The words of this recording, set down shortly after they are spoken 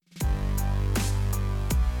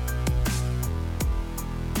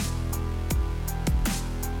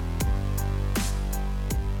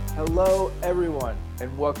Hello, everyone,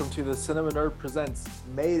 and welcome to the Cinema Nerd Presents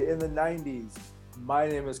Made in the 90s. My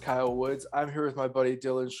name is Kyle Woods. I'm here with my buddy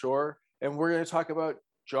Dylan Shore, and we're going to talk about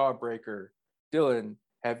Jawbreaker. Dylan,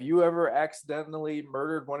 have you ever accidentally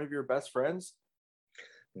murdered one of your best friends?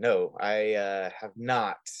 No, I have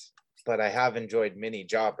not, but I have enjoyed many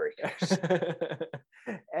Jawbreakers.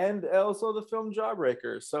 And also the film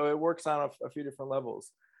Jawbreaker, so it works on a few different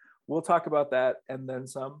levels. We'll talk about that and then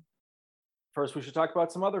some. First, we should talk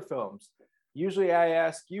about some other films. Usually I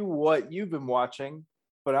ask you what you've been watching,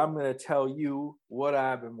 but I'm going to tell you what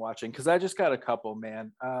I've been watching because I just got a couple,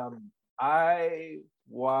 man. I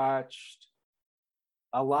watched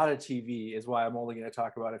a lot of TV is why I'm only going to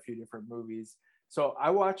talk about a few different movies. So I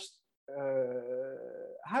watched,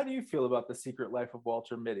 how do you feel about The Secret Life of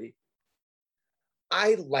Walter Mitty?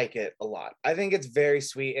 I like it a lot. I think it's very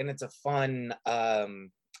sweet and it's a fun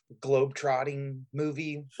globe-trotting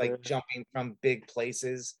movie, Sure. like jumping from big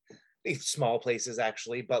places, small places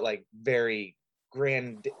actually, but like very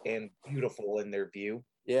grand and beautiful in their view.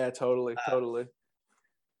 Yeah, totally.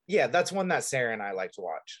 Yeah, that's one that Sarah and I like to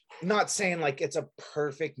watch. Not saying like it's a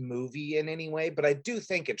perfect movie in any way, but I do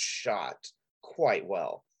think it's shot quite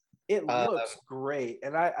well. It looks great,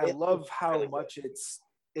 and I love how really much it's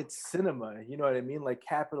cinema. You know what I mean? Like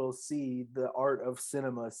capital C, the art of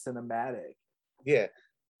cinema, cinematic. Yeah.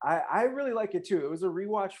 I really like it too. It was a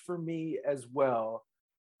rewatch for me as well.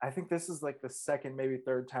 I think this is like the second, maybe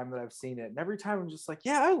third time that I've seen it. And every time I'm just like,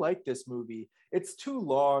 yeah, I like this movie. It's too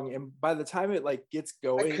long. And by the time it like gets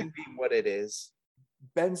going, That could be what it is.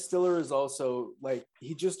 Ben Stiller is also like,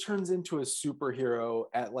 he just turns into a superhero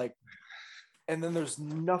at like, and then there's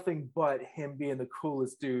nothing but him being the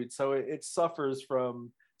coolest dude. So it suffers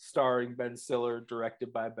from starring Ben Stiller,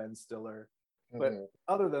 directed by Ben Stiller. But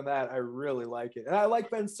other than that, I really like it. And I like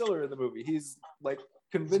Ben Stiller in the movie. He's like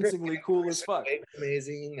convincingly cool as fuck.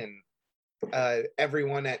 Amazing. And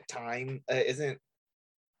everyone at time is it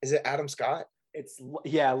Adam Scott? It's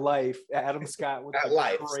Life. Adam Scott with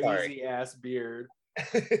the crazy ass beard.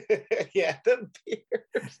 Yeah, the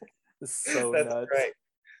beard. It's so nuts.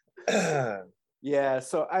 Right. Yeah,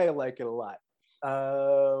 so I like it a lot.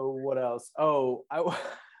 What else? Oh,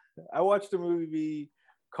 I watched a movie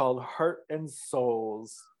called Heart and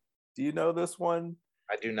Souls. Do you know this one?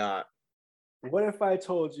 I do not. What if I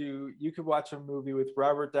told you you could watch a movie with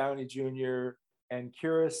Robert Downey Jr. and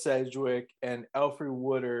Kira Sedgwick and Alfred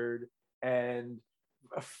Woodard and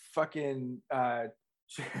fucking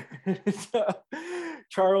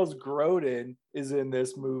Charles Grodin is in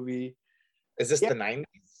this movie. Is this the 90s?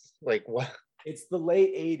 Like what? It's the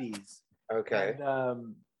late 80s. Okay.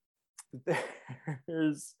 And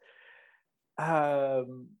there's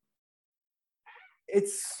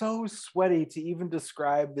it's so sweaty to even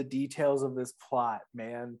describe the details of this plot,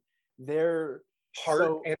 man. They're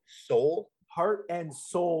Heart and soul? Heart and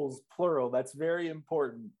souls, plural. That's very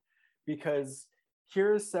important because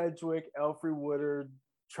Kira Sedgwick, Alfred Woodard,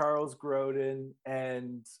 Charles Grodin,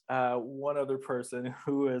 and one other person.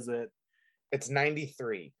 Who is it? It's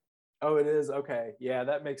 93. Oh, it is? Okay. Yeah,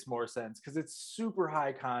 that makes more sense because it's super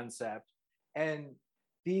high concept. And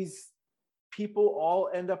these people all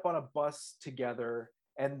end up on a bus together,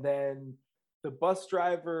 and then the bus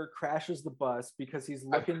driver crashes the bus because he's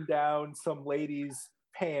looking down some lady's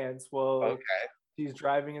pants while he's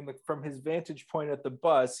driving from his vantage point at the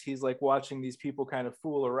bus. He's like watching these people kind of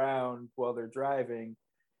fool around while they're driving,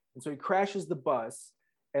 and so he crashes the bus,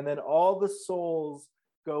 and then all the souls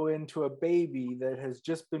go into a baby that has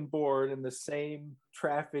just been born in the same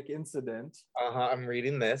traffic incident. I'm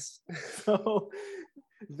reading this. So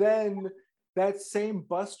then that same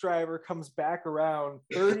bus driver comes back around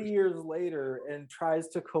 30 years later and tries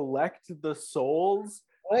to collect the souls.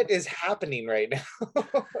 What is happening right now?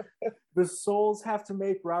 The souls have to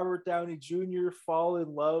make Robert Downey Jr. fall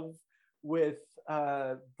in love with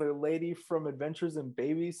the lady from Adventures in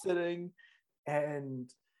Babysitting,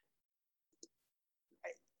 and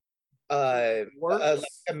like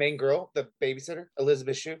the main girl, the babysitter,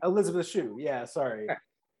 Elizabeth Shue. Yeah, sorry.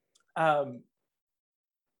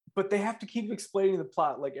 But they have to keep explaining the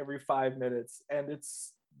plot like every 5 minutes, and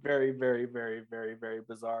it's very, very, very, very, very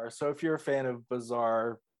bizarre. So if you're a fan of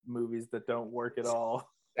bizarre movies that don't work at all,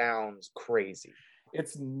 sounds crazy.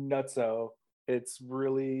 It's nutso. It's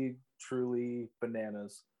really, truly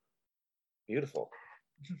bananas. Beautiful.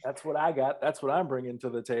 That's what I got. That's what I'm bringing to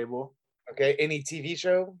the table. Okay. Any TV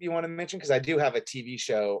show you want to mention? Because I do have a TV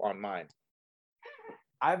show on mine.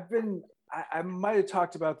 I might have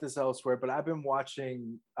talked about this elsewhere, but I've been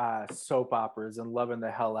watching soap operas and loving the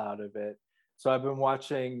hell out of it. So I've been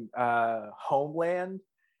watching Homeland,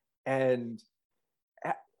 and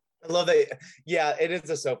I love that. Yeah, it is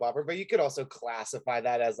a soap opera, but you could also classify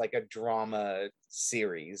that as like a drama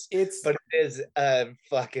series. It's But it is a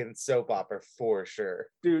fucking soap opera for sure.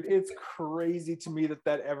 Dude, it's crazy to me that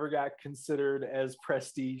that ever got considered as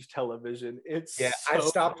prestige television. Yeah, It's I so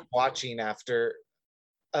stopped watching after.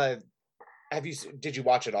 Uh, did you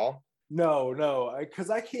watch it all? no, because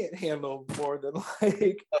I can't handle more than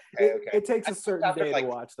like Okay, okay. it takes I a stopped certain after day to like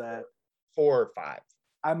watch that. 4 or 5.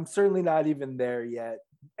 I'm certainly not even there yet.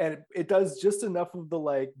 And it does just enough of the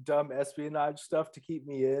like dumb espionage stuff to keep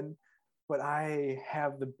me in, but I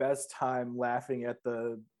have the best time laughing at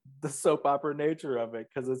the soap opera nature of it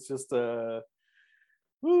because it's just a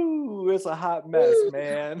it's a hot mess,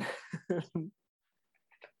 man.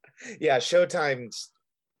 Yeah, Showtime's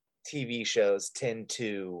TV shows tend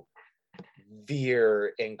to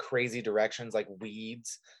veer in crazy directions. Like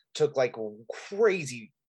Weeds took like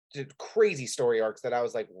crazy story arcs that I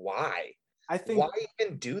was like, why? I think Why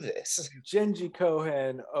even do this? Genji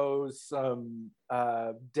Cohen owes some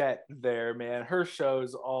debt there, man. Her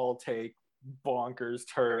shows all take bonkers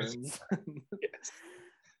turns. Yes.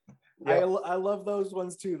 I Yep. I love those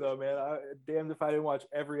ones too, though, man. Damned if I didn't watch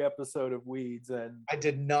every episode of Weeds. And I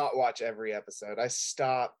did not watch every episode. I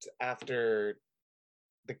stopped after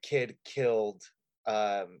the kid killed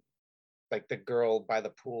like the girl by the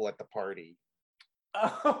pool at the party.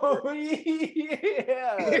 oh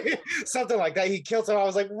yeah, Something like that. He killed someone. I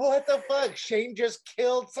was like, what the fuck? Shane just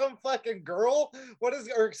killed some fucking girl? What is,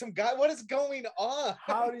 or some guy? What is going on?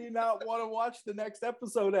 how do you not want to watch the next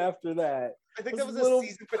episode after that? I think This that was little a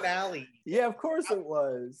season finale. Yeah, of course it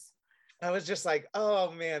was. I was just like,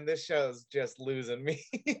 oh man, this show's just losing me.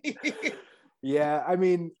 Yeah, I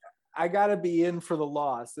mean, I gotta be in for the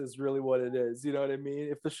loss is really what it is. You know what I mean?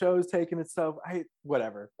 If the show's taking itself,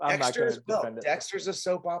 whatever. I'm not Dexter gonna as well. defend it. Dexter's a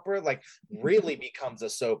soap opera, like really becomes a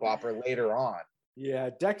soap opera later on. Yeah,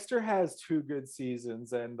 Dexter has 2 good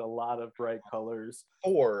seasons and a lot of bright colors.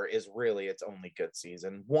 4 is really its only good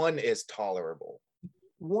season. 1 is tolerable.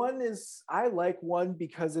 One is I like one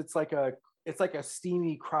because it's like a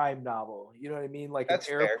steamy crime novel. You know what I mean? Like That's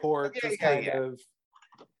an fair. airport, Yeah, just yeah, kind yeah. of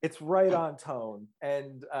it's right on tone.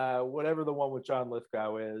 And whatever the one with John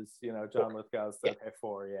Lithgow is, John Lithgow's Yeah. okay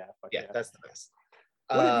for. Yeah, fuck Yeah, yeah. that's the best.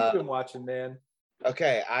 What have you been watching, man?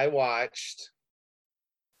 Okay, I watched.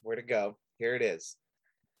 Where to go? Here it is.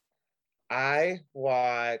 I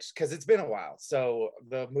watched because it's been a while, so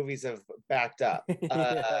the movies have backed up.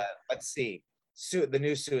 Yeah, Let's see, the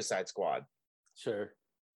new Suicide Squad. sure.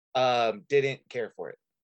 Didn't care for it.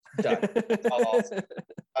 Done. All.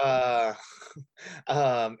 uh,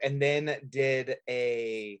 and then did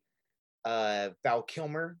a Val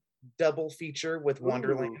Kilmer double feature with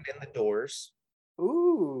Wonderland and The Doors.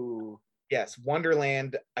 Ooh. Yes,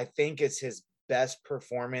 Wonderland, I think, is his best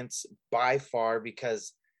performance by far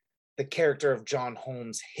because the character of John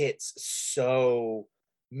Holmes hits so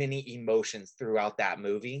many emotions throughout that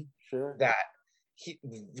movie Sure. that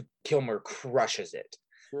Kilmer crushes it.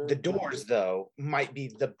 Sure. The Doors, though, might be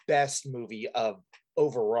the best movie of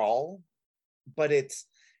overall, but it's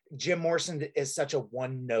Jim Morrison is such a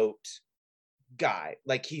one-note guy.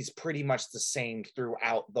 Like he's pretty much the same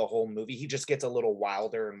throughout the whole movie. He just gets a little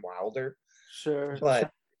wilder and wilder. Sure. But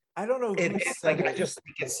I don't know who it's said like I it. just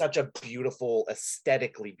think it's such a beautiful,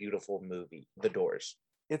 aesthetically beautiful movie, The Doors.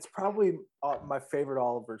 It's probably my favorite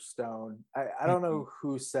Oliver Stone. I don't know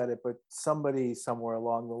who said it, but somebody somewhere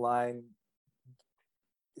along the line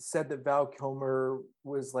said that Val Kilmer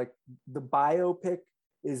was like the biopic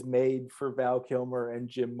is made for Val Kilmer and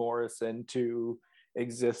Jim Morrison to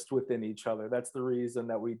exist within each other. That's the reason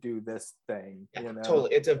that we do this thing. Yeah,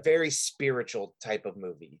 totally. It's a very spiritual type of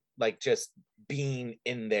movie, like just being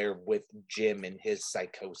in there with Jim and his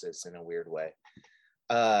psychosis in a weird way.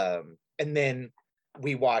 And then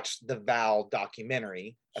we watched the Val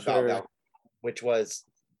documentary about Val, which was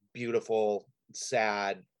beautiful,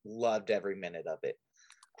 sad, loved every minute of it.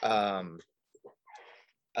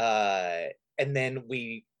 And then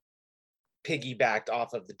we piggybacked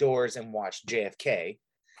off of The Doors and watched JFK.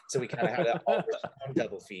 So we kind of had a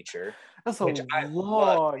double feature. That's a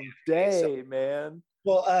long day, man.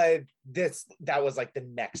 Well, that was like the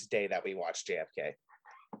next day that we watched JFK.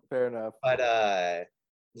 Fair enough. But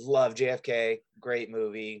love JFK, great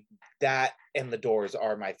movie. That and The Doors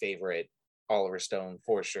are my favorite Oliver Stone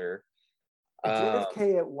for sure.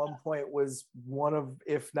 JFK at one point was one of,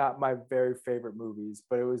 if not my very favorite movies,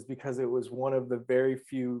 but it was because it was one of the very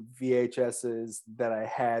few VHSs that I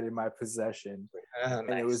had in my possession.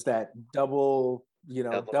 And it was that double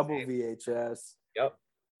VHS. Yep.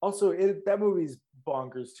 Also, that movie's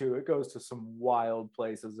bonkers too. It goes to some wild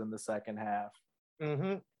places in the second half.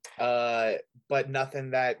 Mm-hmm. But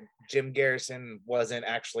nothing that Jim Garrison wasn't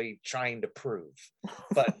actually trying to prove.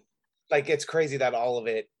 But like, it's crazy that all of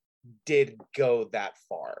it did go that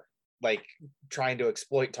far, like trying to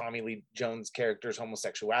exploit Tommy Lee Jones' character's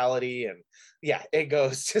homosexuality, and yeah, it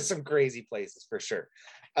goes to some crazy places for sure.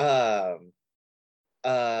 And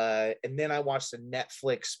then I watched a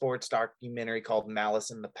Netflix sports documentary called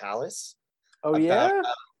Malice in the Palace. Oh about yeah.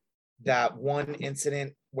 That one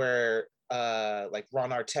incident where like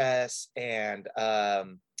Ron Artest and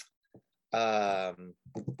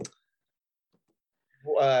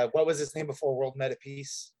what was his name before World Meta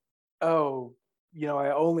Peace? Oh, I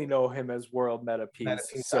only know him as World Meta Meta Peace.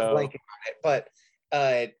 Peace. I'm So blanking on it, but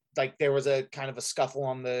like there was a kind of a scuffle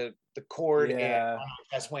on the court, and yeah, Ron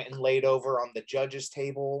Artest went and laid over on the judges'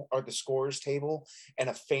 table or the scorers' table, and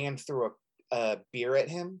a fan threw a beer at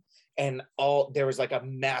him, and there was like a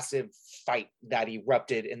massive fight that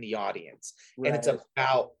erupted in the audience, and it's right.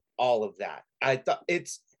 about all of that. I thought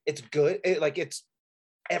it's good. It's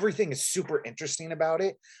everything is super interesting about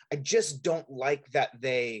it. I just don't like that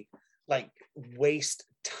they like waste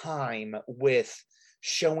time with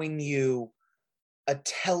showing you a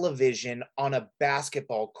television on a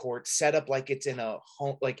basketball court set up like it's in a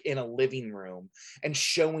home, like in a living room, and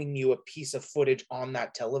showing you a piece of footage on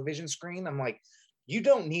that television screen. I'm like, you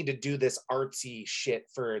don't need to do this artsy shit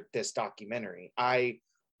for this documentary. I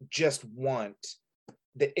just want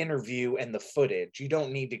the interview and the footage. You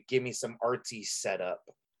don't need to give me some artsy setup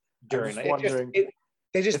I'm during just it. wondering.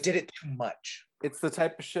 They just did it too much. It's the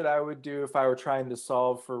type of shit I would do if I were trying to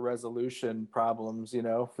solve for resolution problems. If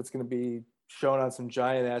it's going to be shown on some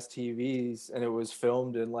giant ass TVs and it was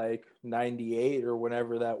filmed in like 98 or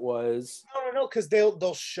whenever that was. No, because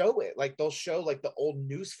they'll show it. Like they'll show like the old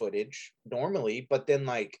news footage normally, but then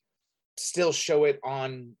like still show it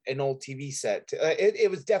on an old TV set.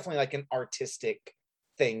 It was definitely like an artistic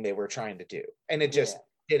thing they were trying to do, and it just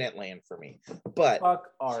didn't land for me. But Fuck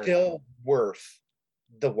art. Still worth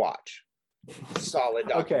the watch. Solid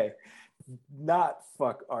documentary. Okay, not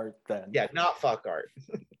fuck art then. Yeah, not fuck art.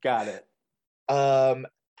 Got it.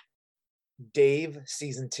 Dave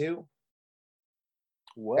season 2.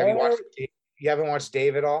 What? You haven't watched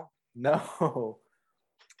Dave at all? No.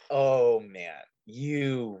 Oh man,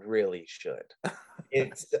 you really should.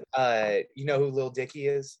 It's you know who Lil Dicky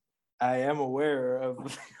is? I am aware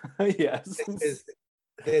of. Yes.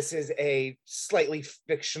 This is a slightly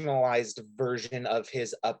fictionalized version of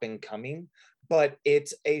his up and coming, but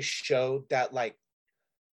it's a show that like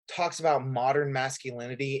talks about modern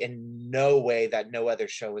masculinity in no way that no other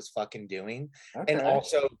show is fucking doing. Okay. And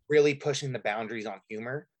also really pushing the boundaries on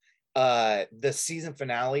humor. The season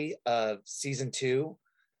finale of season 2,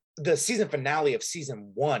 the season finale of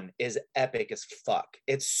season 1 is epic as fuck.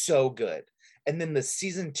 It's so good. And then the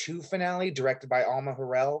season 2 finale, directed by Alma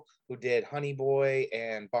Harrell, who did Honey Boy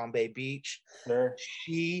and Bombay Beach,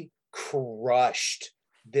 she crushed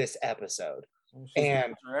this episode. She's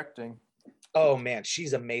directing. Oh man,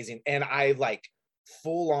 she's amazing. And I like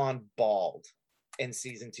full on bawled in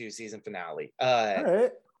season 2 season finale. All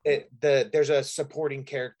right. There's a supporting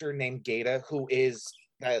character named Gata, who is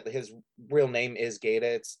his real name is Gata.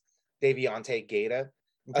 It's Daviante Gata,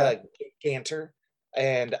 Ganter.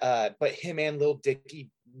 And but him and Lil Dicky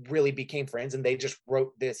really became friends, and they just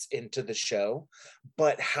wrote this into the show.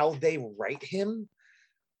 But how they write him,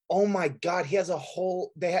 oh my god, he has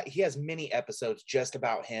he has many episodes just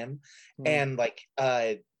about him. And like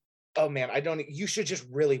oh man, you should just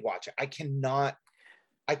really watch it. I cannot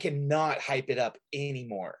hype it up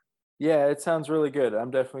anymore. Yeah, it sounds really good.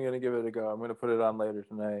 I'm definitely gonna give it a go. I'm gonna put it on later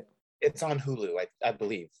tonight. It's on Hulu, I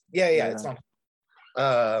believe. Yeah, it's on.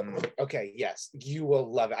 Okay, yes, you will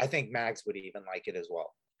love it. I think Mags would even like it as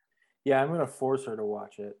well. Yeah, I'm gonna force her to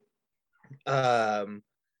watch it.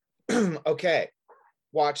 Okay,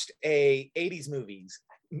 watched a 80s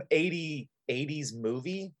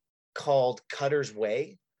movie called Cutter's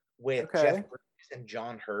Way with Jeff Bridges and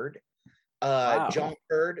John Hurd. Wow. John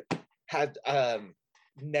Hurd had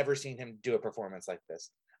never seen him do a performance like this.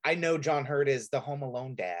 I know John Hurd is the Home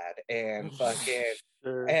Alone dad and fucking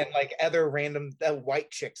and like other random white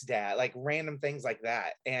chick's dad, like random things like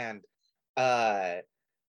that. And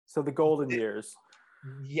so the golden years.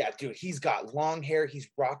 Yeah, dude, he's got long hair. He's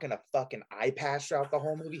rocking a fucking eye patch throughout the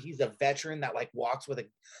whole movie. He's a veteran that like walks with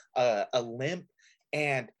a limp,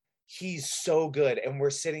 and he's so good. And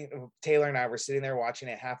Taylor and I were sitting there watching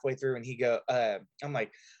it halfway through, and I'm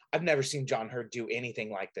like, I've never seen John Hurd do anything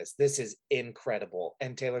like this. This is incredible.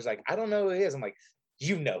 And Taylor's like, I don't know who he is. I'm like,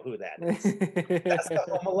 you know who that is. That's the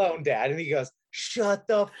Home Alone dad. And he goes, shut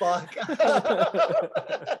the fuck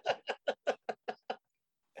up.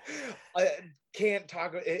 can't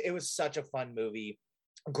talk. It was such a fun movie.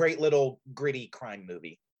 Great little gritty crime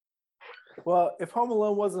movie. Well, if Home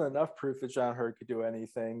Alone wasn't enough proof that John Hurt could do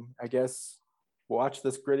anything, I guess watch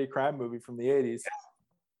this gritty crime movie from the 80s.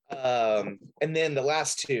 And then the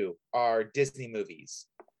last two are Disney movies.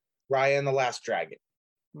 Raya and the Last Dragon.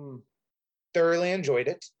 Thoroughly enjoyed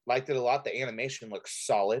it. Liked it a lot. The animation looks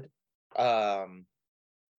solid. Yeah,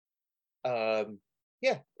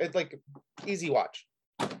 it's like easy watch.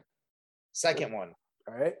 Second one.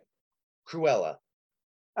 All right. Cruella.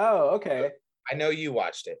 Oh, okay. I know you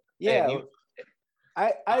watched it. Yeah.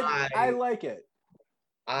 I like it.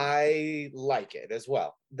 I like it as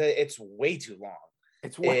well. It's way too long.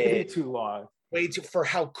 It's way too long. Way too for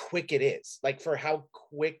how quick it is. Like for how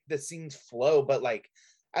quick the scenes flow. But like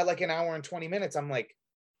at like an hour and 20 minutes, I'm like,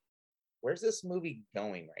 where's this movie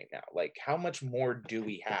going right now? Like, how much more do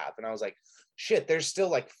we have? And I was like, shit, there's still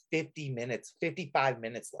like 50 minutes, 55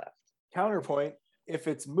 minutes left. Counterpoint, if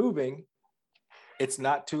it's moving, it's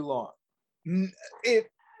not too long.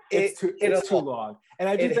 It's too long. And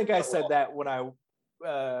I do think I said that when I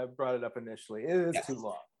brought it up initially. It is too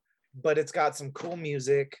long. But it's got some cool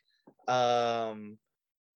music. Emma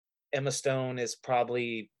Stone is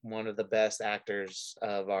probably one of the best actors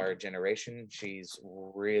of our generation. She's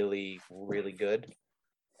really, really good.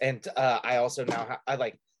 And I also now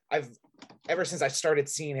I've ever since I started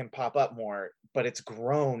seeing him pop up more, but it's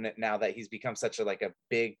grown now that he's become such a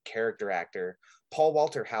big character actor. Paul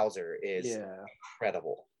Walter Hauser is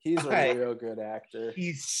incredible. He's a real good actor.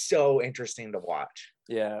 He's so interesting to watch.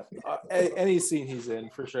 Yeah, any scene he's in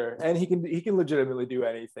for sure, and he can legitimately do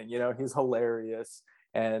anything. You know, he's hilarious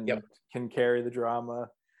and can carry the drama.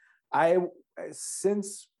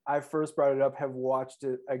 Since I first brought it up, have watched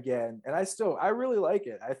it again, and I really like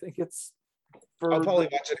it. I think it's. I'll probably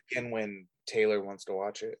watch it again when Taylor wants to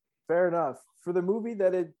watch it. Fair enough. For the movie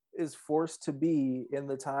that it is forced to be in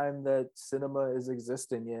the time that cinema is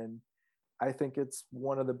existing in, I think it's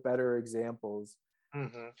one of the better examples.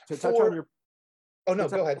 Mm-hmm. To touch on your go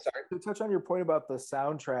ahead. Sorry. To touch on your point about the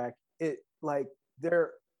soundtrack, it's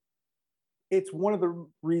one of the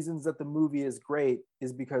reasons that the movie is great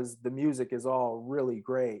is because the music is all really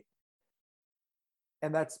great.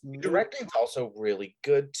 And that's directing's also really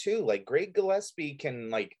good too. Like Greg Gillespie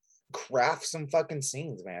can craft some fucking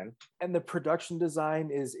scenes, man. And the production design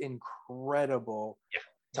is incredible.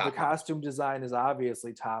 Yeah. The costume design is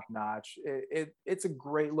obviously top notch. It's a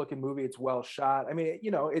great looking movie. It's well shot. I mean,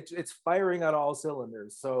 it's firing on all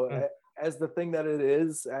cylinders. So as the thing that it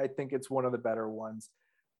is, I think it's one of the better ones.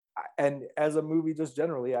 And as a movie, just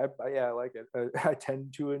generally, I like it. I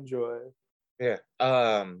tend to enjoy it. Yeah.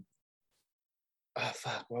 Oh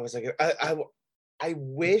fuck! What was I gonna? I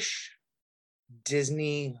wish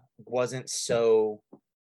Disney wasn't so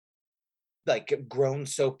grown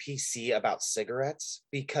so PC about cigarettes,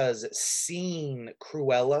 because seeing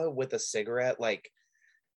Cruella with a cigarette,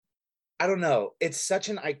 I don't know, it's such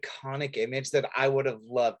an iconic image that I would have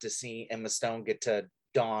loved to see Emma Stone get to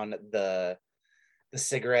don the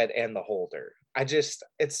cigarette and the holder. It's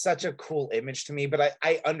such a cool image to me, but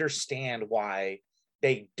I understand why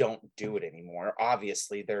they don't do it anymore.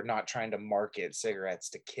 Obviously, they're not trying to market cigarettes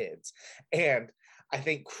to kids. And I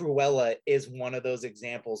think Cruella is one of those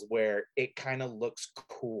examples where it kind of looks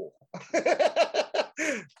cool.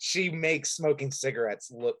 She makes smoking cigarettes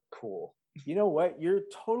look cool. You know what? You're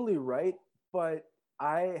totally right, but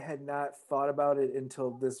I had not thought about it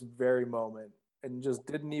until this very moment and just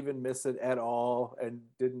didn't even miss it at all and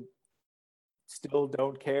still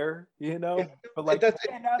don't care, but now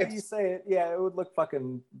that you say it, it would look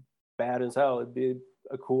fucking bad as hell. It'd be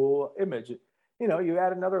a cool image. You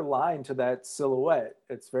add another line to that silhouette.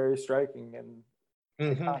 It's very striking and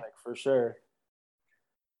iconic for sure.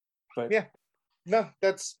 But yeah, no,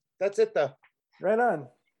 that's it though. Right on.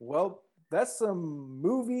 Well, that's some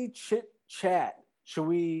movie chit chat. Should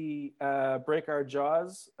we break our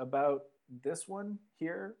jaws about this one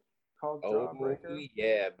here called Jawbreaker? Oh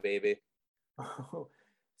yeah, baby.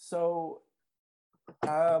 So,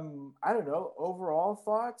 I don't know. Overall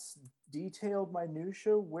thoughts, detailed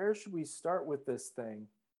minutia. Where should we start with this thing?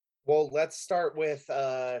 Well, let's start with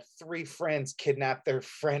three friends kidnap their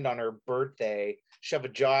friend on her birthday, shove a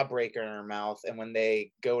jawbreaker in her mouth, and when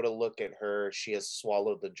they go to look at her, she has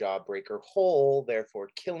swallowed the jawbreaker whole, therefore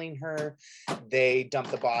killing her. They dump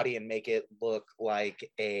the body and make it look like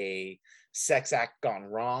a sex act gone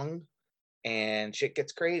wrong, and shit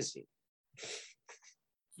gets crazy.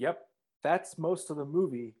 Yep, that's most of the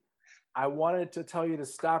movie. I wanted to tell you to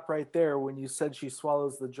stop right there when you said she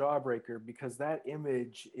swallows the jawbreaker, because that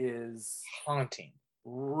image is haunting,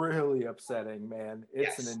 really upsetting, man.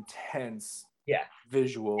 It's an intense Yeah.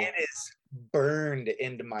 visual. It is burned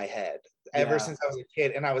into my head ever since I was a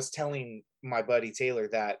kid. And I was telling my buddy Taylor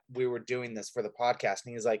that we were doing this for the podcast,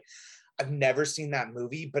 and he's like, I've never seen that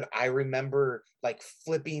movie, but I remember like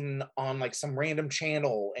flipping on like some random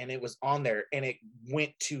channel and it was on there and it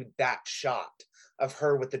went to that shot of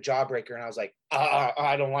her with the Jawbreaker. And I was like,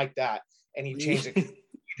 I don't like that. And he changed it.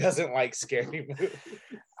 He doesn't like scary movies.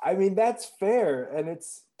 I mean, that's fair. And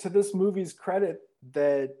it's to this movie's credit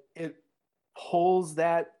that it pulls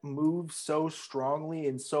that move so strongly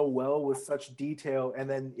and so well with such detail, and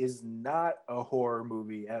then is not a horror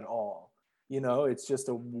movie at all. You know, it's just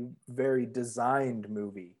a very designed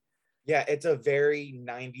movie. Yeah, it's a very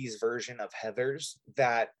 90s version of Heathers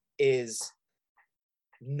that is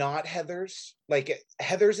not Heathers. Like,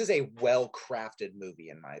 Heathers is a well-crafted movie,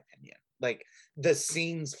 in my opinion. Like, the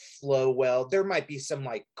scenes flow well. There might be some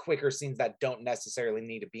like quicker scenes that don't necessarily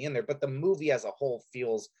need to be in there, but the movie as a whole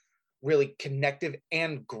feels really connective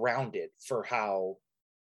and grounded for how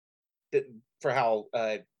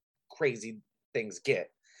crazy things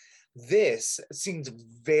get. This seems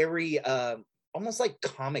very almost like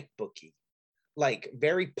comic booky, like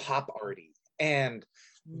very pop arty, and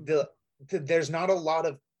there's not a lot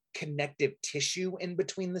of connective tissue in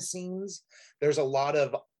between the scenes. There's a lot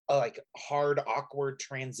of like hard, awkward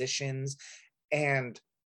transitions, and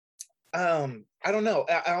I don't know.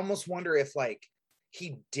 I almost wonder if like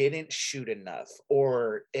he didn't shoot enough,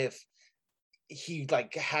 or if he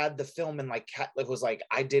like had the film and like was like,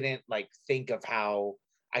 I didn't like think of how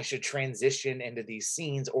I should transition into these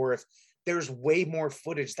scenes, or if there's way more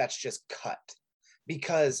footage that's just cut,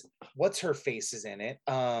 because what's her face is in it.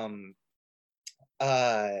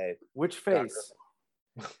 Which face?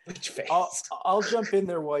 Which face? I'll jump in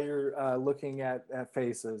there while you're looking at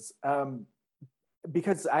faces,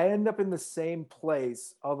 because I end up in the same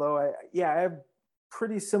place. Although I have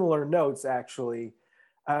pretty similar notes actually.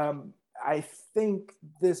 I think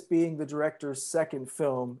this being the director's second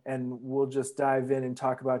film, and we'll just dive in and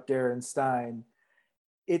talk about Darren Stein,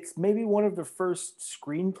 it's maybe one of the first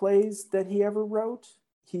screenplays that he ever wrote.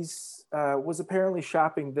 He's was apparently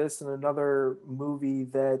shopping this and another movie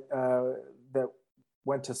that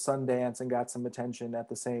went to Sundance and got some attention at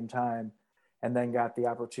the same time, and then got the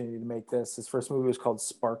opportunity to make this. His first movie was called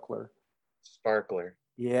Sparkler.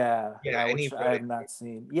 Yeah, which I have not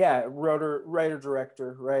seen. Yeah, writer,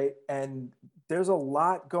 director, right? And there's a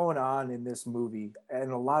lot going on in this movie,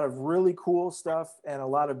 and a lot of really cool stuff, and a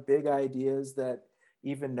lot of big ideas that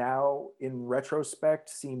even now, in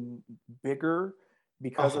retrospect, seem bigger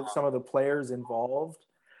because of some of the players involved.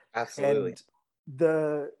 Absolutely.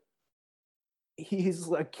 And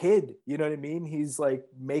he's a kid, you know what I mean? He's like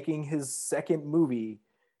making his second movie.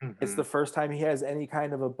 Mm-hmm. It's the first time he has any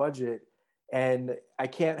kind of a budget. And I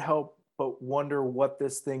can't help but wonder what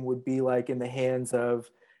this thing would be like in the hands of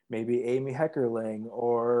maybe Amy Heckerling,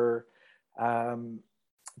 or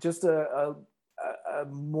just a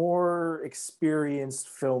more experienced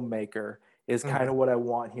filmmaker is kind of what I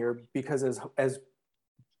want here. Because as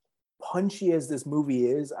punchy as this movie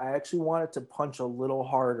is, I actually want it to punch a little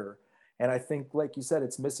harder. And I think, like you said,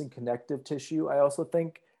 it's missing connective tissue. I also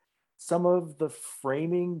think some of the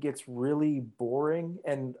framing gets really boring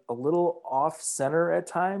and a little off center at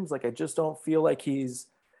times. Like, I just don't feel like he's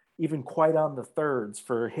even quite on the thirds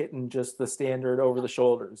for hitting just the standard over the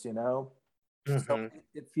shoulders, you know? Mm-hmm. So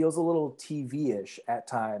it feels a little TV-ish at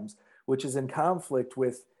times, which is in conflict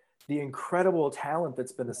with the incredible talent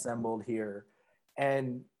that's been assembled here.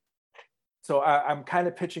 And so I'm kind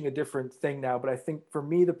of pitching a different thing now, but I think for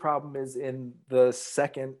me, the problem is in the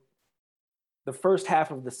first half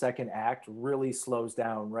of the second act really slows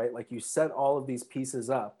down, right? Like, you set all of these pieces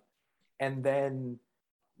up, and then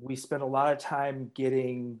we spend a lot of time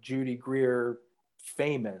getting Judy Greer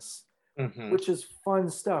famous, which is fun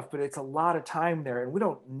stuff, but it's a lot of time there, and we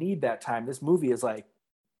don't need that time. This movie is like,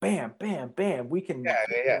 bam, bam, bam. We can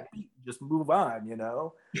just move on, you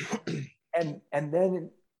know? and then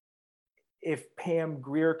if Pam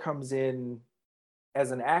Grier comes in as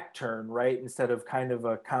an act turn, right, instead of kind of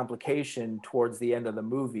a complication towards the end of the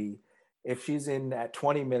movie, if she's in at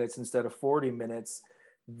 20 minutes instead of 40 minutes,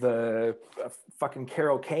 the fucking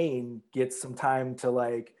Carol Kane gets some time to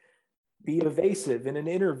like be evasive in an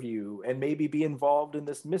interview and maybe be involved in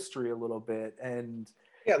this mystery a little bit. And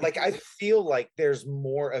yeah, like, I feel like there's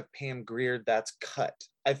more of Pam Grier that's cut.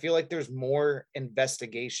 I feel like there's more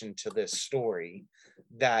investigation to this story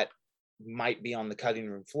that might be on the cutting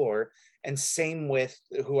room floor. And same with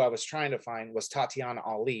who I was trying to find was Tatiana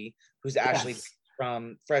Ali, who's actually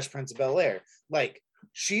from Fresh Prince of Bel-Air. Like,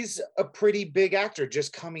 she's a pretty big actor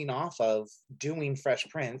just coming off of doing Fresh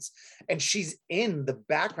Prince, and she's in the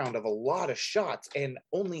background of a lot of shots and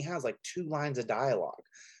only has like 2 lines of dialogue.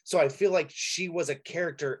 So I feel like she was a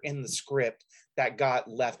character in the script that got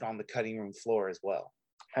left on the cutting room floor as well.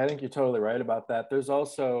 I think you're totally right about that. There's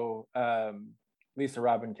also Lisa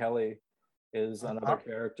Robin Kelly is another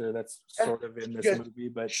character that's sort of in this movie,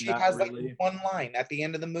 but she not has really. like one line at the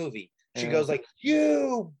end of the movie. She goes like,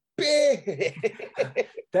 "You bitch."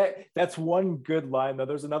 That's one good line though.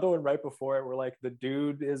 There's another one right before it where like the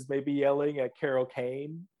dude is maybe yelling at Carol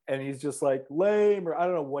Kane and he's just like lame, or I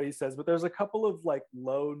don't know what he says, but there's a couple of like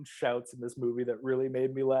lone shouts in this movie that really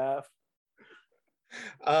made me laugh.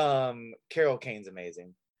 Carol Kane's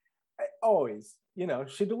amazing. Always, you know,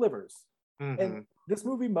 she delivers. Mm-hmm. And this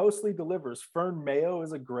movie mostly delivers. Fern Mayo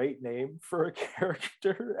is a great name for a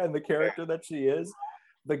character, and the character that she is.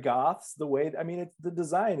 The goths, the way, I mean, the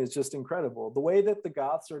design is just incredible. The way that the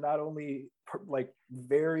goths are not only like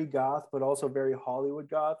very goth, but also very Hollywood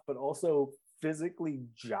goth, but also physically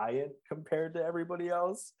giant compared to everybody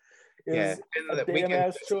else is a damn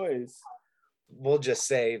ass choice. We'll just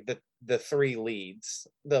say the 3 leads,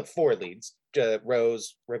 the 4 leads,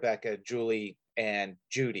 Rose, Rebecca, Julie, and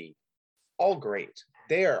Judy, all great.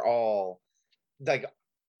 They are all like,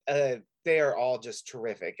 they are all just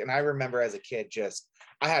terrific. And I remember as a kid,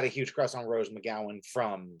 I had a huge crush on Rose McGowan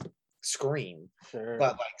from Scream. Sure.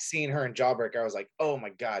 But like seeing her in Jawbreaker, I was like, oh my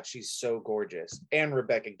God, she's so gorgeous. And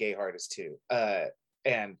Rebecca Gayheart is too.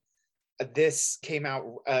 And this came out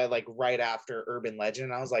like right after Urban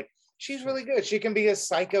Legend. And I was like, she's really good. She can be a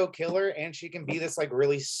psycho killer and she can be this like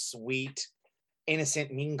really sweet,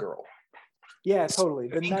 innocent mean girl. Yeah, totally.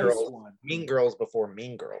 The nice one. Mean Girls before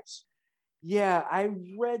Mean Girls. Yeah, I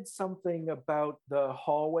read something about the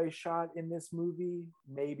hallway shot in this movie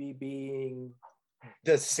maybe being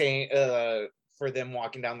the same for them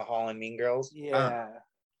walking down the hall in Mean Girls. Yeah.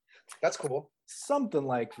 That's cool. Something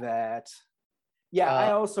like that. Yeah,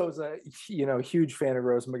 I also was a huge fan of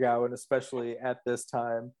Rose McGowan, especially at this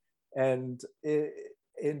time. And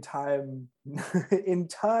in time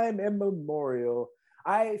immemorial,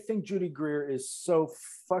 I think Judy Greer is so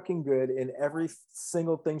fucking good in every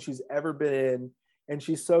single thing she's ever been in, and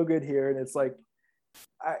she's so good here. And it's like,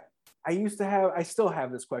 I still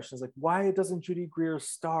have this question. It's like, why doesn't Judy Greer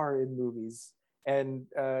star in movies? And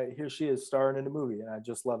here she is starring in a movie, and I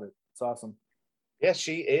just love it. It's awesome. Yeah,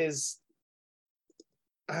 she is.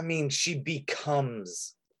 I mean, she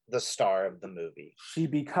becomes the star of the movie. She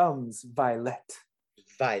becomes Violet.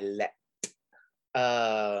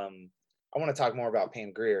 I want to talk more about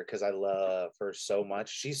Pam Grier because I love her so much.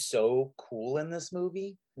 She's so cool in this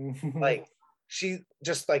movie. Like, she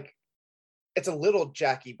just like, it's a little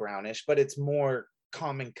Jackie Brownish, but it's more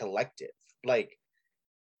calm and collective. Like,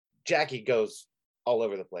 Jackie goes all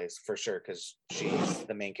over the place for sure because she's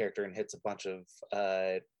the main character and hits a bunch of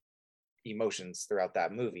emotions throughout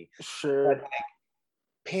that movie. Sure. But, like,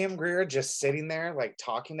 Pam Grier just sitting there, like,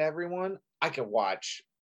 talking to everyone, I could watch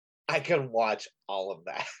all of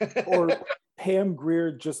that. Or Pam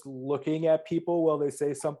Grier just looking at people while they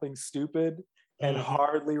say something stupid and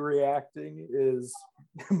hardly reacting is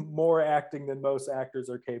more acting than most actors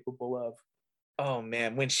are capable of. Oh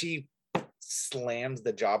man, when she slams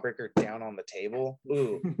the Jawbreaker down on the table,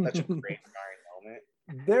 ooh, such a great moment.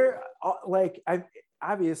 They're like,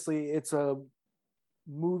 obviously it's a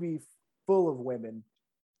movie full of women.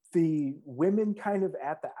 The women kind of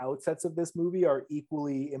at the outsets of this movie are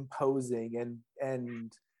equally imposing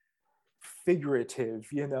and figurative,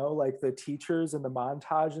 like the teachers in the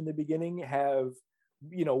montage in the beginning have,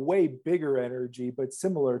 way bigger energy, but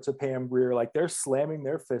similar to Pam Grier, like they're slamming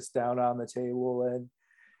their fist down on the table, and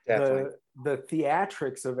the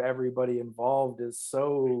theatrics of everybody involved is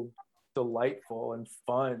so delightful and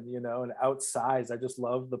fun, and outsized. I just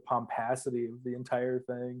love the pomposity of the entire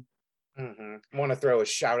thing. I want to throw a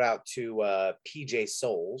shout out to PJ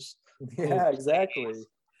Souls. Yeah, exactly.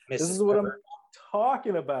 This is what I'm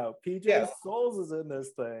talking about. PJ Souls is in this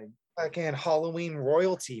thing. Again, Halloween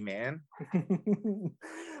royalty, man.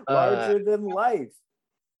 Larger than life.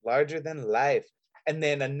 Larger than life. And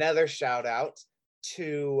then another shout out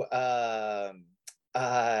to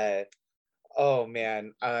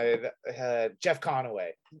Jeff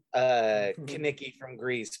Conaway, Kaneki from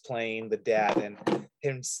Grease playing the dad, and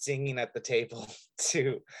him singing at the table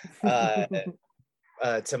to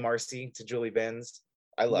Marcy, to Julie Benz.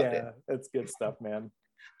 I loved it. That's good stuff, man.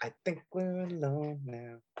 I think we're alone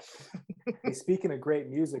now. Hey, speaking of great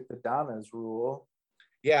music, the Donnas rule.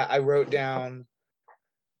 Yeah, I wrote down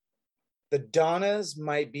the Donnas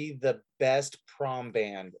might be the best prom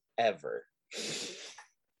band ever.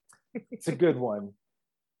 It's a good one.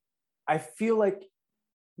 I feel like,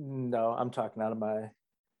 no, I'm talking out of my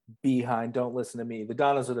behind. Don't listen to me. The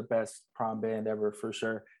Donnas are the best prom band ever for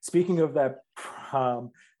sure. Speaking of that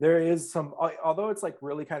prom, there is some, although it's like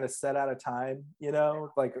really kind of set out of time, you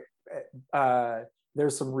know, like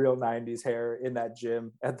there's some real 90s hair in that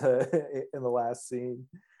gym at the in the last scene.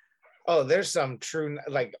 Oh, there's some true,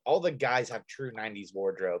 like all the guys have true 90s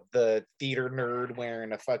wardrobe. The theater nerd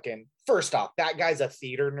wearing a fucking, first off, that guy's a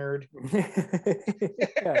theater nerd.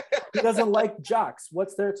 Yeah. He doesn't like jocks.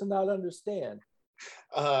 What's there to not understand?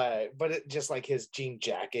 But it just like his jean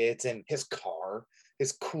jackets and his car,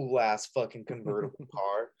 his cool ass fucking convertible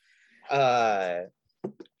car.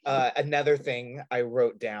 Another thing I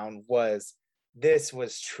wrote down was this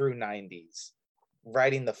was true 90s.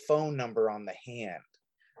 Writing the phone number on the hand.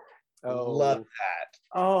 Oh, love that.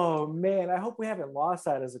 Oh man, I hope we haven't lost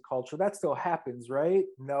that as a culture. That still happens, right?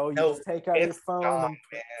 No, you just take out your phone gone, and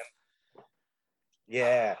man.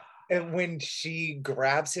 Yeah. And when she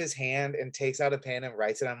grabs his hand and takes out a pen and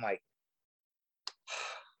writes it, I'm like,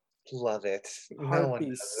 love it. No one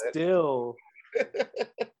does still.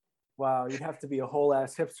 Wow, you'd have to be a whole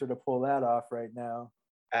ass hipster to pull that off right now.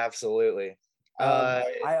 Absolutely.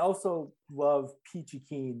 I also love Peachy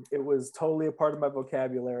Keen. It was totally a part of my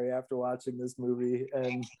vocabulary after watching this movie,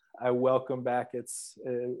 and I welcome back its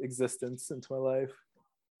existence into my life.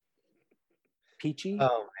 Peachy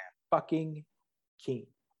fucking Keen.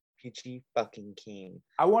 Peachy fucking Keen.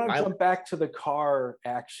 I want to jump back to the car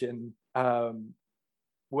action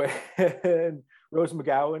when Rose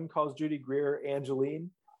McGowan calls Judy Greer Angeline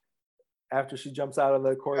after she jumps out of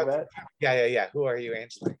the Corvette. Yeah. Who are you,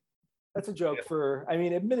 Angeline? That's a joke for, I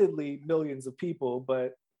mean, admittedly, millions of people,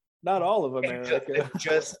 but not all of America.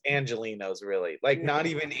 Just Angelinos, really. Like, not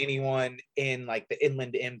even anyone in like the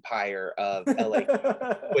Inland Empire of LA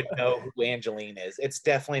would know who Angeline is. It's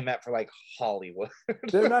definitely meant for like Hollywood.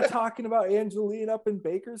 They're not talking about Angeline up in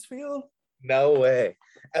Bakersfield? No way.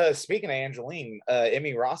 Speaking of Angeline,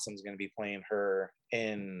 Emmy Rossum's going to be playing her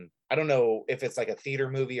in, I don't know if it's like a theater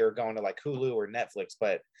movie or going to like Hulu or Netflix,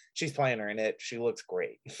 but she's playing her in it. She looks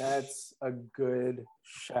great. That's a good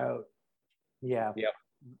shout. Yeah. Yep.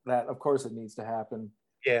 That, of course, it needs to happen.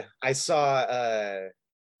 Yeah, I saw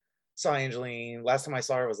Angeline. Last time I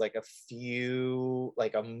saw her was like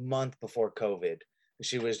a month before COVID.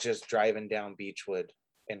 She was just driving down Beechwood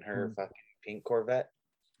in her fucking pink Corvette.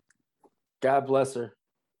 God bless her.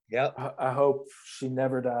 Yep. I hope she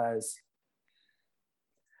never dies.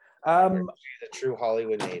 She's a true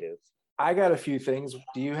Hollywood native. I got a few things.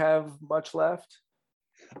 Do you have much left?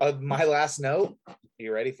 My last note.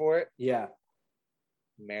 You ready for it? Yeah.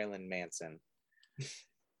 Marilyn Manson.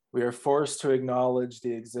 We are forced to acknowledge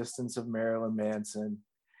the existence of Marilyn Manson.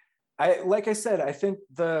 Like I said, I think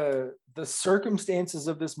the circumstances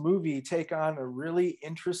of this movie take on a really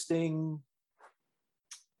interesting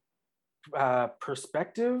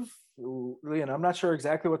perspective. And I'm not sure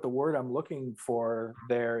exactly what the word I'm looking for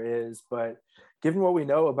there is, but given what we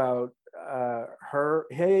know about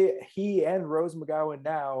he and Rose McGowan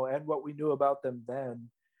now, and what we knew about them then,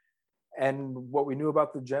 and what we knew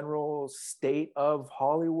about the general state of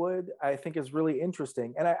Hollywood, I think is really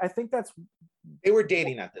interesting. And I think they were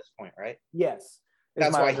dating at this point, right? Yes,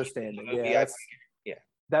 that's my understanding.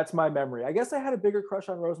 That's my memory. I guess I had a bigger crush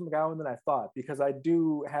on Rose McGowan than I thought, because I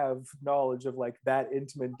do have knowledge of like that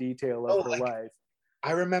intimate detail of her life.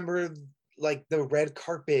 I remember like the red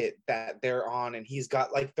carpet that they're on, and he's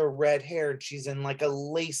got like the red hair, and she's in like a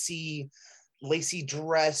lacy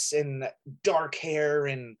dress and dark hair,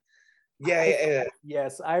 and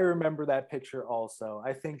yes, I remember that picture also.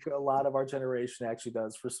 I think a lot of our generation actually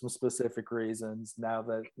does, for some specific reasons, now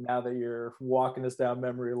that you're walking us down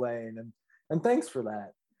memory lane, and thanks for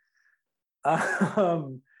that.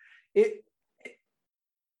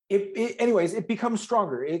 Anyways, it becomes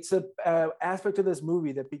stronger. It's a aspect of this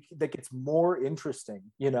movie that gets more interesting,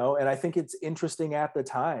 and I think it's interesting at the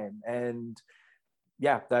time, and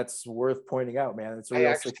yeah, that's worth pointing out, man. It's a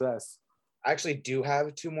real success. I actually do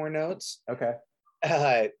have two more notes. Okay.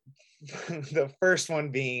 The first one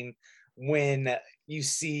being when you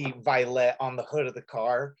see Violet on the hood of the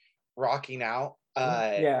car rocking out.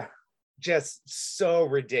 Just so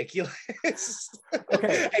ridiculous.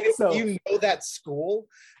 Okay. And if you know that school,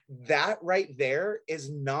 that right there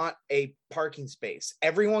is not a parking space.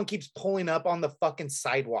 Everyone keeps pulling up on the fucking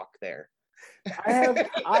sidewalk there.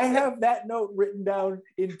 I have that note written down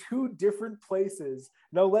in 2 different places.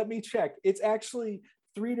 No, let me check. It's actually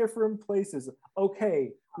 3 different places.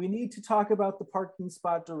 Okay, we need to talk about the parking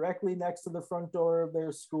spot directly next to the front door of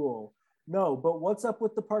their school. No, but what's up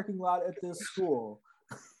with the parking lot at this school?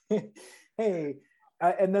 Hey,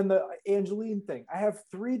 And then the Angeline thing. I have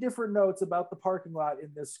 3 different notes about the parking lot in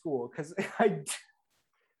this school because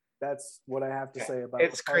that's what I have to say about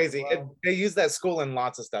it's crazy. They use that school in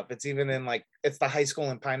lots of stuff. It's even in like, it's the high school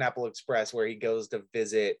in Pineapple Express where he goes to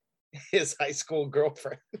visit his high school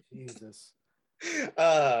girlfriend. Jesus.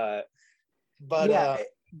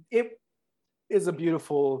 It is a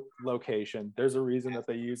beautiful location. There's a reason that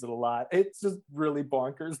they use it a lot. It's just really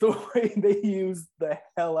bonkers the way they use the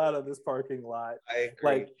hell out of this parking lot. I agree.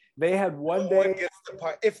 Like they had one day.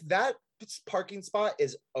 If that parking spot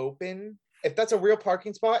is open, if that's a real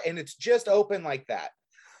parking spot and it's just open like that,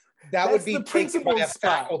 that would be the principal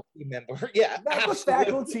spot. Faculty member. Yeah, not the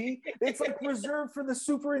faculty. It's like reserved for the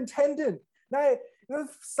superintendent. Now, the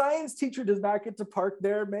science teacher does not get to park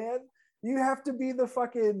there, man. You have to be the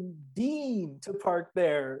fucking dean to park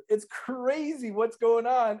there. It's crazy what's going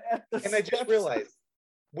on at the And I just realized,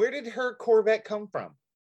 where did her Corvette come from?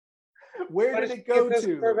 Where did it go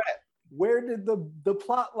to? Corvette? Where did the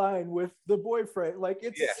plot line with the boyfriend? Like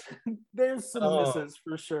it's there's some misses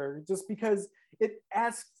for sure. Just because it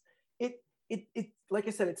asks it like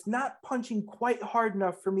I said, it's not punching quite hard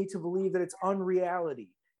enough for me to believe that it's unreality.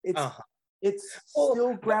 It's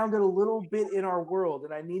still grounded a little bit in our world,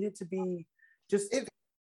 and I need it to be just.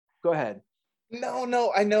 Go ahead.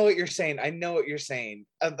 No, I know what you're saying.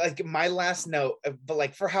 Like my last note, but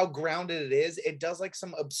like for how grounded it is, it does like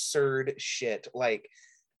some absurd shit. Like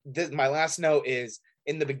my last note is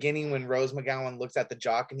in the beginning when Rose McGowan looks at the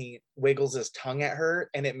jock and he wiggles his tongue at her,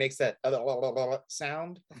 and it makes that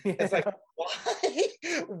sound. Yeah. It's like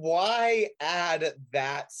why add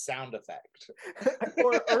that sound effect?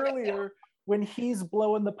 Or earlier. When he's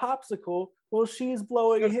blowing the popsicle, well, she's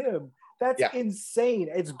blowing him. That's insane.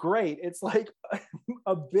 It's great. It's like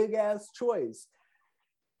a big ass choice.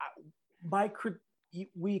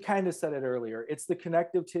 We kind of said it earlier. It's the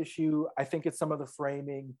connective tissue. I think it's some of the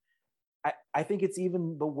framing. I think it's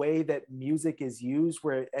even the way that music is used,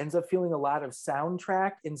 where it ends up feeling a lot of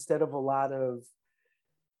soundtrack instead of a lot of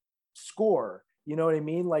score. You know what I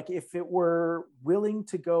mean? Like if it were willing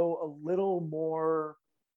to go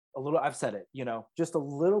I've said it, just a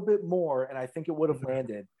little bit more, and I think it would have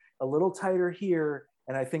landed a little tighter here,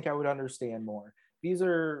 and I think I would understand more. These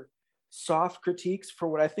are soft critiques for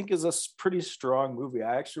what I think is a pretty strong movie.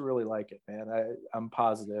 I actually really like it, man. I'm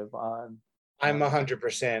positive on. I'm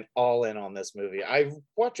 100% all in on this movie. I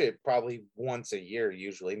watch it probably once a year,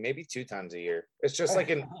 usually, maybe 2 times a year. It's just like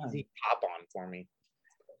an easy pop on for me.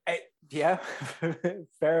 Yeah,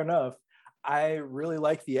 fair enough. I really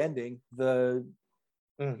like the ending.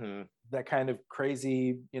 That kind of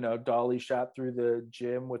crazy, dolly shot through the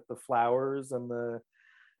gym with the flowers and her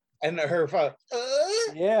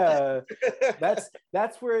yeah,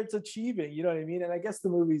 that's where it's achieving, you know what I mean? And I guess the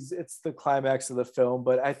movie's, it's the climax of the film,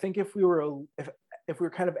 but I think if we were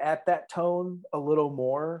kind of at that tone a little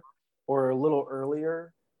more or a little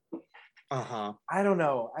earlier, I don't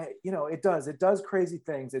know, it does crazy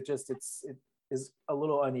things. It is a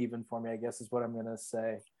little uneven for me, I guess is what I'm gonna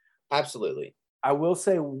say. Absolutely. I will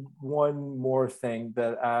say one more thing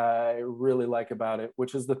that I really like about it,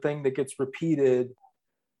 which is the thing that gets repeated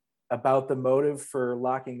about the motive for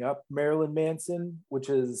locking up Marilyn Manson, which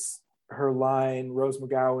is her line, Rose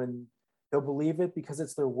McGowan, they'll believe it because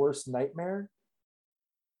it's their worst nightmare.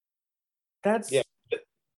 That's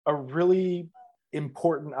a really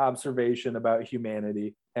important observation about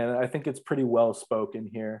humanity. And I think it's pretty well spoken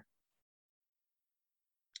here.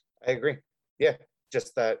 I agree. Yeah,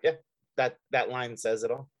 just that. Yeah. That line says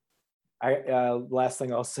it all. Last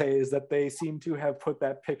thing I'll say is that they seem to have put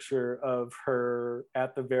that picture of her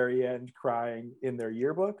at the very end crying in their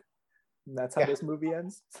yearbook. And that's how this movie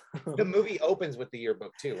ends. The movie opens with the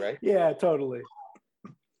yearbook too, right? Yeah, totally.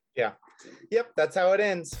 Yeah. Yep, that's how it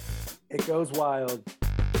ends. It goes wild.